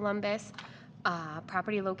of Columbus.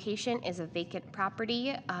 Property location is a vacant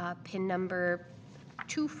property. PIN number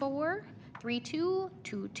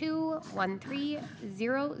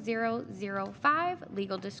 243222130005.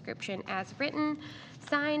 Legal description as written.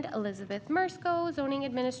 Signed, Elizabeth Mersko, zoning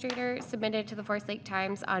administrator, submitted to the Forest Lake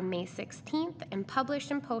Times on May 16th and published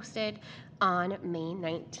and posted on May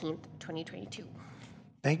 19th, 2022.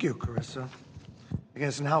 Thank you, Carissa. I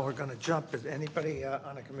guess now we're going to jump. Does anybody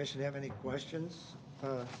on the commission have any questions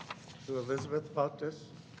to Elizabeth about this?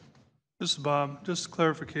 This is Bob. Just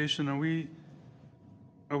clarification, are we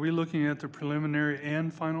looking at the preliminary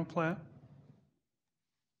and final plat?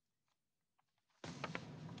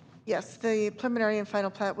 Yes, the preliminary and final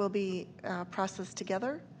plat will be processed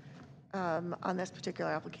together on this particular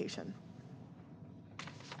application.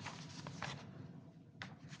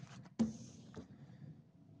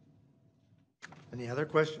 Any other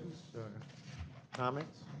questions or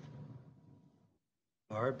comments?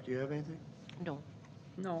 Barb, do you have anything? No.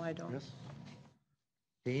 No, I don't. Yes?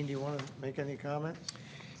 Dean, do you want to make any comments?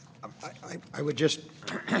 I would just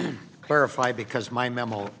clarify, because my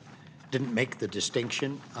memo didn't make the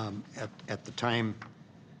distinction at the time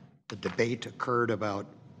the debate occurred about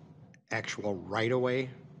actual right-of-way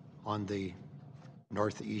on the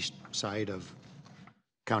northeast side of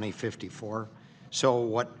County 54. So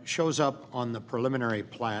what shows up on the preliminary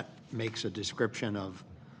plat makes a description of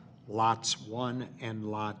lots 1 and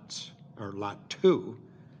lot 2,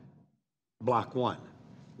 block 1,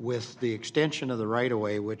 with the extension of the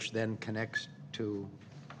right-of-way, which then connects to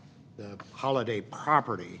the Holiday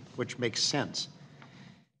property, which makes sense.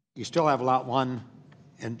 You still have lot 1,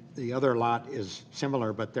 and the other lot is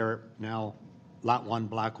similar, but they're now lot 1,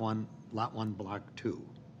 block 1, lot 1, block 2.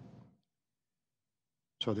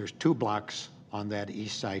 So there's 2 blocks on that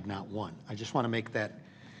east side, not 1. I just want to make that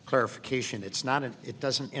clarification. It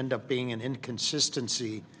doesn't end up being an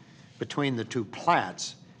inconsistency between the 2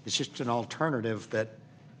 plats. It's just an alternative that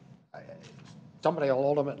somebody will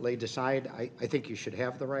ultimately decide. I think you should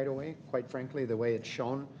have the right of way, quite frankly, the way it's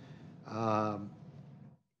shown.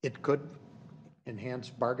 It could enhance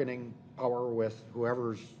bargaining power with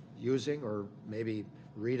whoever's using or maybe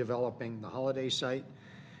redeveloping the Holiday site,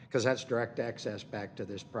 because that's direct access back to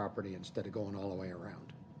this property instead of going all the way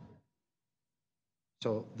around.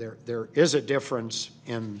 So there is a difference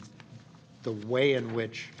in the way in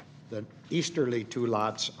which the easterly 2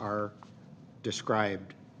 lots are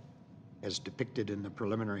described as depicted in the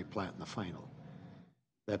preliminary plat and the final.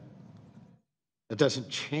 That doesn't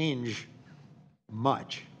change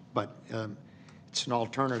much, but it's an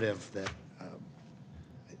alternative that.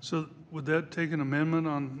 So would that take an amendment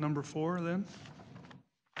on number 4 then?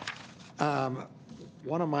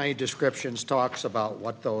 One of my descriptions talks about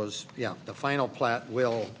what those, the final plat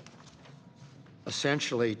will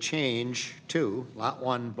essentially change to lot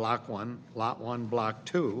 1, block 1, lot 1, block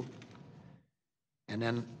 2, and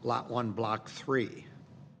then lot 1, block 3.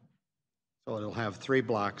 So it'll have 3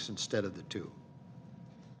 blocks instead of the 2.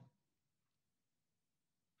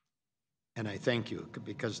 And I thank you,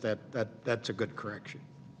 because that's a good correction.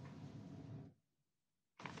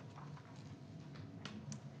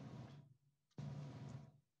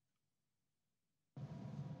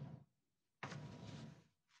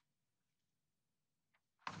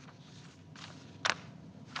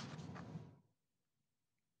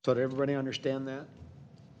 So did everybody understand that?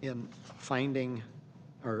 In finding,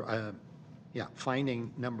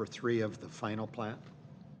 finding number 3 of the final plat?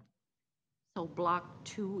 So block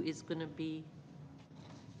 2 is going to be,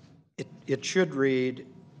 It should read,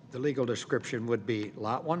 the legal description would be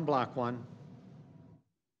lot 1, block 1,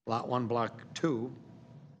 lot 1, block 2,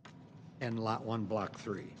 and lot 1, block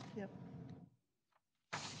 3. Yep.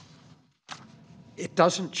 It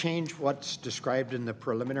doesn't change what's described in the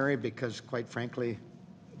preliminary, because quite frankly,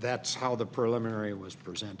 that's how the preliminary was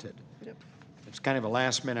presented. Yep. It's kind of a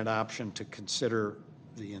last-minute option to consider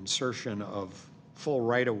the insertion of full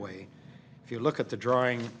right-of-way. If you look at the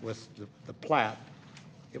drawing with the plat,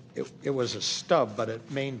 it was a stub, but it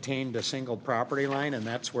maintained a single property line, and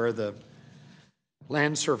that's where the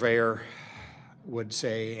land surveyor would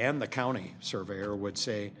say, and the county surveyor would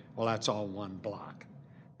say, well, that's all 1 block.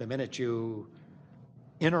 The minute you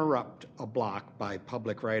interrupt a block by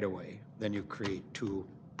public right-of-way, then you create 2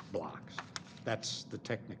 blocks. That's the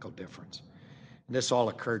technical difference. And this all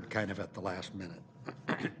occurred kind of at the last minute.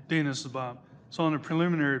 Dean, this is Bob. So on the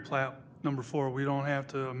preliminary plat, number 4. We don't have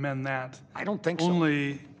to amend that. I don't think so.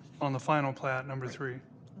 Only on the final plat, number 3.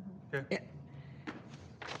 Okay.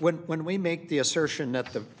 When we make the assertion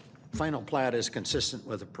that the final plat is consistent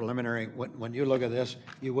with the preliminary, when you look at this,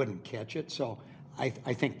 you wouldn't catch it, so I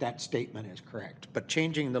think that statement is correct. But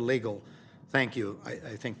changing the legal, thank you,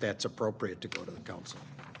 I think that's appropriate to go to the council.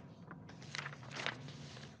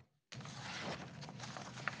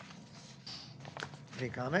 Any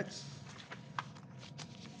comments?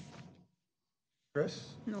 Chris?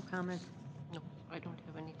 No comment. No, I don't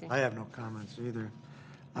have anything. I have no comments either.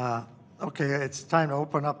 Okay, it's time to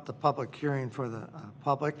open up the public hearing for the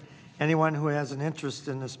public. Anyone who has an interest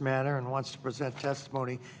in this matter and wants to present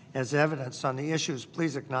testimony as evidence on the issues,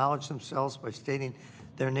 please acknowledge themselves by stating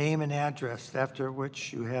their name and address, after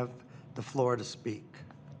which you have the floor to speak.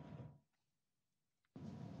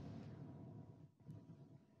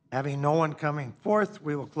 Having no one coming forth,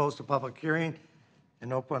 we will close the public hearing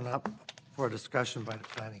and open up for discussion by the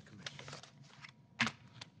Planning Commission.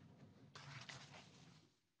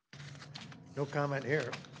 No comment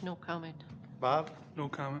here. No comment. Bob, No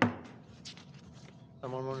comment.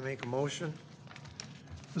 someone want to make a motion?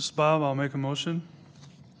 This is Bob, I'll make a motion.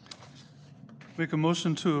 Make a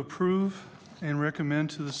motion to approve and recommend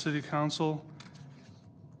to the city council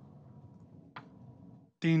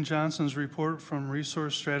Dean Johnson's report from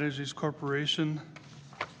Resource Strategies Corporation,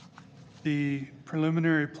 the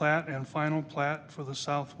preliminary plat and final plat for the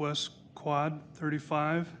Southwest Quad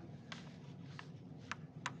 35,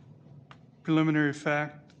 preliminary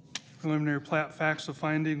plat facts of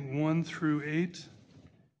finding 1 through 8,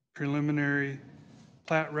 preliminary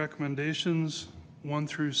plat recommendations 1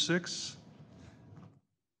 through 6,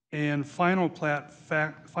 and final plat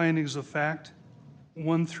findings of fact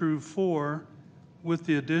 1 through 4, with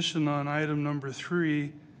the addition on item number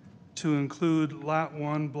 3 to include Lot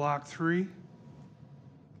 1, Block 3.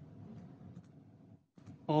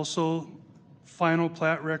 Also, final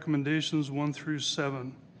plat recommendations 1 through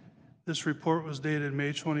 7. This report was dated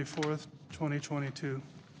May 24th, 2022.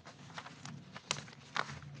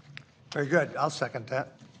 Very good, I'll second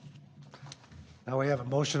that. Now we have a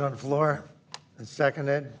motion on the floor and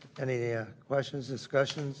seconded. Any questions,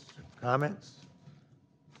 discussions, comments?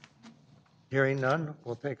 Hearing none,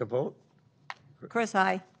 we'll take a vote. Chris,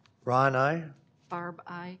 aye. Ron, aye. Barb,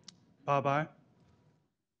 aye. Bob, aye.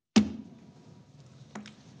 I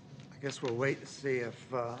guess we'll wait to see if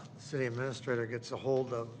the city administrator gets a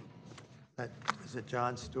hold of that, is it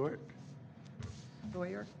John Stewart?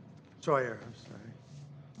 Sawyer. Sawyer, I'm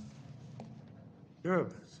sorry. You're a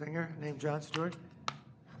singer named John Stewart?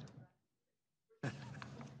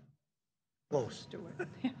 Close. Stewart.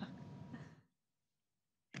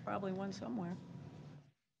 Probably one somewhere.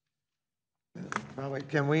 Probably,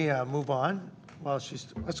 can we move on? Well,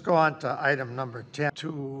 let's go on to item number 10,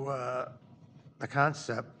 to the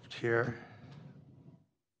concept here.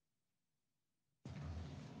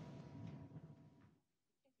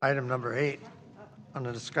 Item number 8, on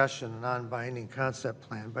the discussion, non-binding concept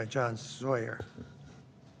plan by John Sawyer.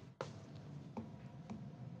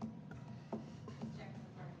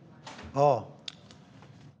 Oh,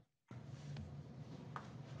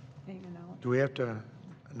 Hanging out. do we have to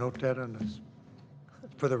note that on this,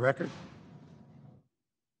 for the record?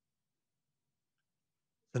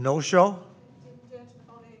 The no-show?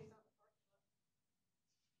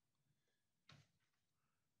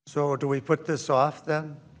 So do we put this off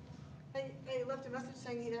then? I left a message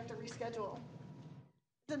saying he'd have to reschedule.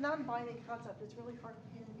 It's a non-binding concept, it's really hard,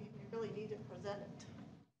 you really need to present it.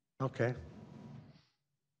 Okay.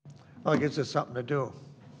 Well, it gives us something to do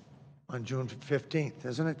on June 15th,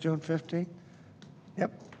 isn't it, June 15th?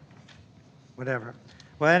 Yep, whatever.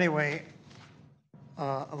 Well, anyway,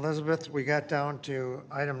 Elizabeth, we got down to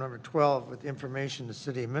item number 12 with information, the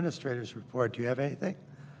city administrator's report. Do you have anything?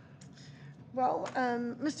 Well,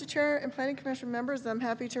 Mr. Chair and Planning Commission members, I'm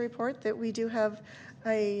happy to report that we do have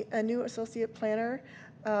a new associate planner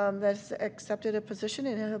that's accepted a position,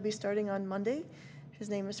 and he'll be starting on Monday. His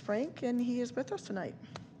name is Frank, and he is with us tonight.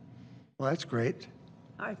 Well, that's great.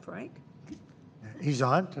 Hi, Frank. He's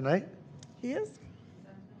on tonight? He is.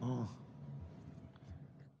 Oh.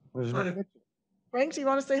 Where's my picture? Frank, do you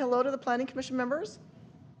want to say hello to the Planning Commission members?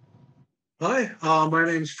 Hi, my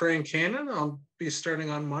name's Frank Cannon. I'll be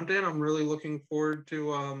starting on Monday, and I'm really looking forward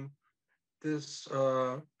to this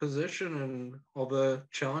position and all the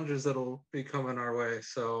challenges that'll be coming our way.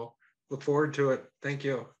 So look forward to it. Thank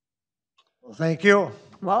you. Well, thank you.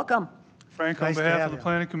 Welcome. Frank, on Nice to behalf have of the you.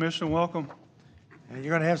 Planning Commission, welcome. And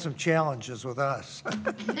you're going to have some challenges with us.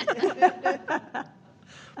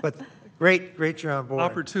 But great you're on board.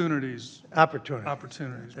 Opportunities, Opportunity.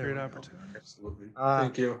 great opportunities. Absolutely.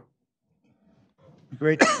 Thank you.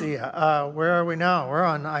 Great to see you. Where are we now? We're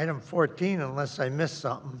on item 14, unless I missed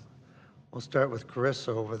something. We'll start with Carissa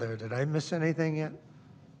over there. Did I miss anything yet?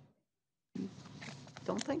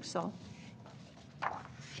 Don't think so.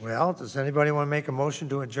 Well, does anybody want to make a motion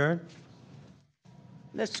to adjourn?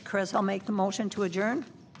 This is Chris, I'll make the motion to adjourn.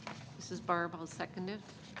 This is Barb, I'll second it.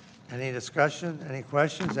 Any discussion? Any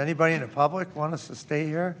questions? Anybody in the public want us to stay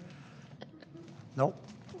here? Nope.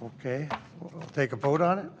 Okay. We'll take a vote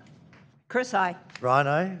on it. Chris, aye. Ron,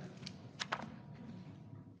 aye.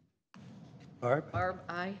 Barb? Barb,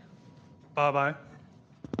 aye. Bye-bye.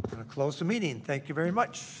 I'm going to close the meeting. Thank you very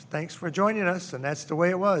much. Thanks for joining us, and that's the way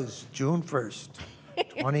it was, June 1st,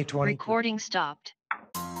 2020. Recording stopped.